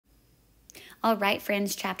All right,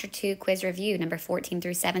 friends, Chapter 2, quiz review, number 14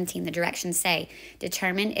 through 17. The directions say,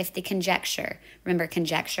 determine if the conjecture, remember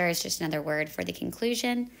conjecture is just another word for the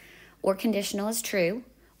conclusion, or conditional is true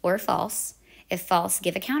or false. If false,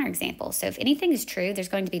 give a counterexample. So if anything is true, there's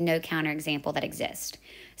going to be no counterexample that exists.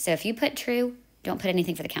 So if you put true, don't put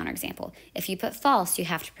anything for the counterexample. If you put false, you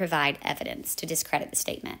have to provide evidence to discredit the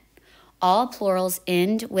statement. All plurals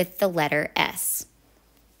end with the letter S.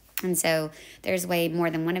 And so there's way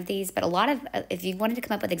more than one of these, but a lot of, if you wanted to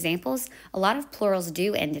come up with examples, a lot of plurals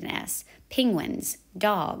do end in S. Penguins,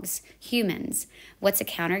 dogs, humans. What's a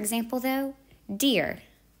counterexample though? Deer.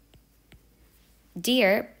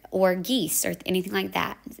 Deer or geese or anything like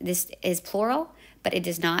that. This is plural, but it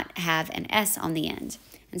does not have an S on the end.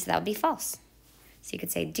 And so that would be false. So you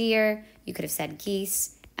could say deer, you could have said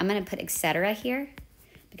geese. I'm going to put etc. here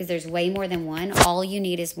because there's way more than one. All you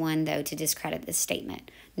need is one, though, to discredit this statement.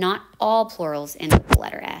 Not all plurals end with the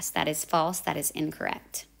letter S. That is false. That is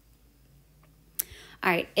incorrect. All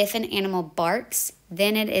right, if an animal barks,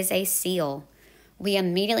 then it is a seal. We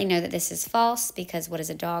immediately know that this is false because what does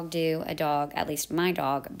a dog do? A dog, at least my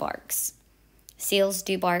dog, barks. Seals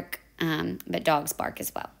do bark, but dogs bark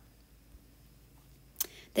as well.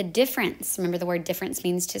 The difference, remember the word difference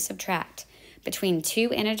means to subtract, between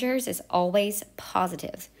two integers is always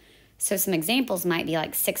positive. So some examples might be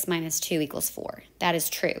like 6 minus 2 equals 4. That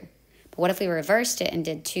is true. But what if we reversed it and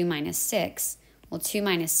did 2 minus 6? Well, 2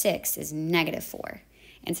 minus 6 is negative 4.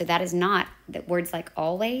 And so that is not, that words like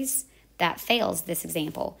always, that fails this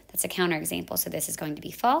example. That's a counterexample, so this is going to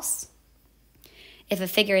be false. If a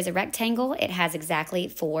figure is a rectangle, it has exactly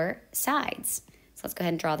 4 sides. So let's go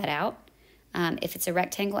ahead and draw that out. If it's a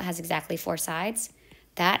rectangle, it has exactly 4 sides.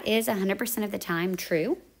 That is 100% of the time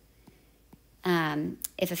true.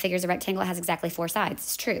 If a figure is a rectangle, it has exactly 4 sides.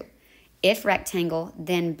 It's true. If rectangle,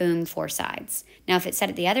 then boom, 4 sides. Now, if it said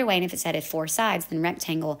it the other way, and if it said it 4 sides, then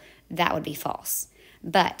rectangle, that would be false.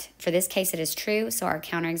 But for this case, it is true, so our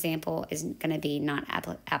counterexample is going to be not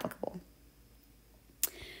applicable.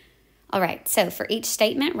 All right, so for each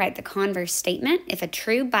statement, write the converse statement. If a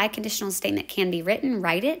true biconditional statement can be written,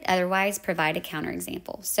 write it. Otherwise, provide a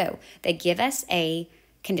counterexample. So they give us a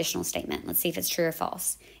conditional statement. Let's see if it's true or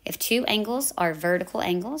false. If two angles are vertical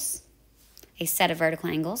angles, a set of vertical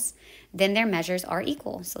angles, then their measures are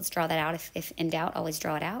equal. So let's draw that out. If in doubt, always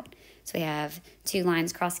draw it out. So we have 2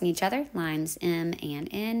 lines crossing each other, lines M and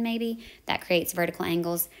N maybe. That creates vertical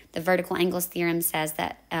angles. The vertical angles theorem says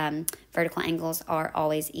that vertical angles are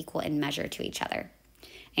always equal in measure to each other.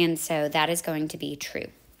 And so that is going to be true.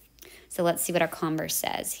 So let's see what our converse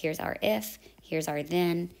says. Here's our if, here's our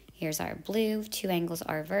then, here's our blue. 2 angles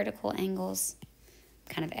are vertical angles.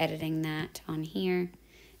 Kind of editing that on here.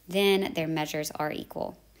 Then their measures are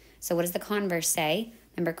equal. So what does the converse say?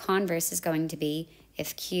 Remember, converse is going to be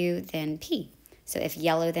if Q, then P. So if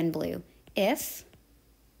yellow, then blue. If,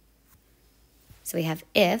 so we have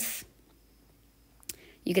if.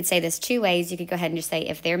 You could say this 2 ways. You could go ahead and just say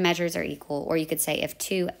if their measures are equal, or you could say if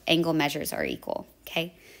 2 angle measures are equal,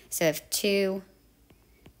 okay? So if 2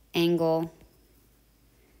 angle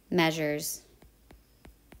measures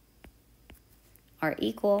are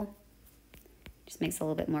equal, just makes a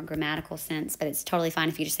little bit more grammatical sense, but it's totally fine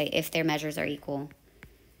if you just say if their measures are equal.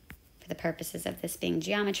 For the purposes of this being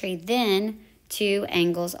geometry, then 2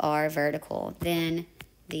 angles are vertical. Then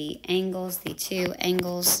the 2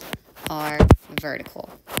 angles are vertical.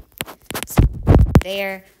 So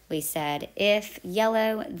there we said if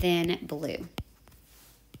yellow, then blue.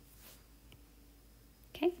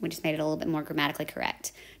 Okay, we just made it a little bit more grammatically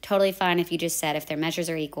correct. Totally fine if you just said if their measures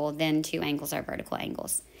are equal, then 2 angles are vertical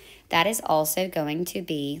angles. That is also going to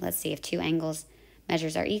be, let's see, if 2 angles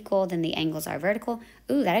measures are equal, then the angles are vertical.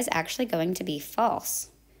 Ooh, that is actually going to be false.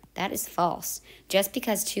 That is false. Just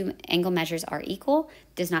because 2 angle measures are equal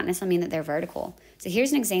does not necessarily mean that they're vertical. So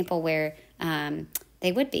here's an example where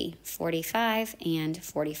they would be 45 and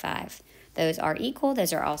 45. Those are equal.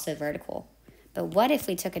 Those are also vertical. But what if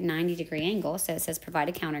we took a 90-degree angle? So it says provide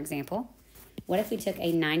a counterexample. What if we took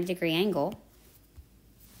a 90-degree angle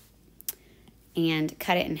and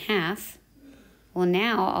cut it in half? Well,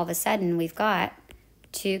 now all of a sudden we've got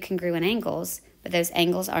 2 congruent angles, but those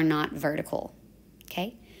angles are not vertical,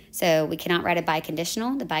 okay? So we cannot write a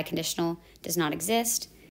biconditional. The biconditional does not exist.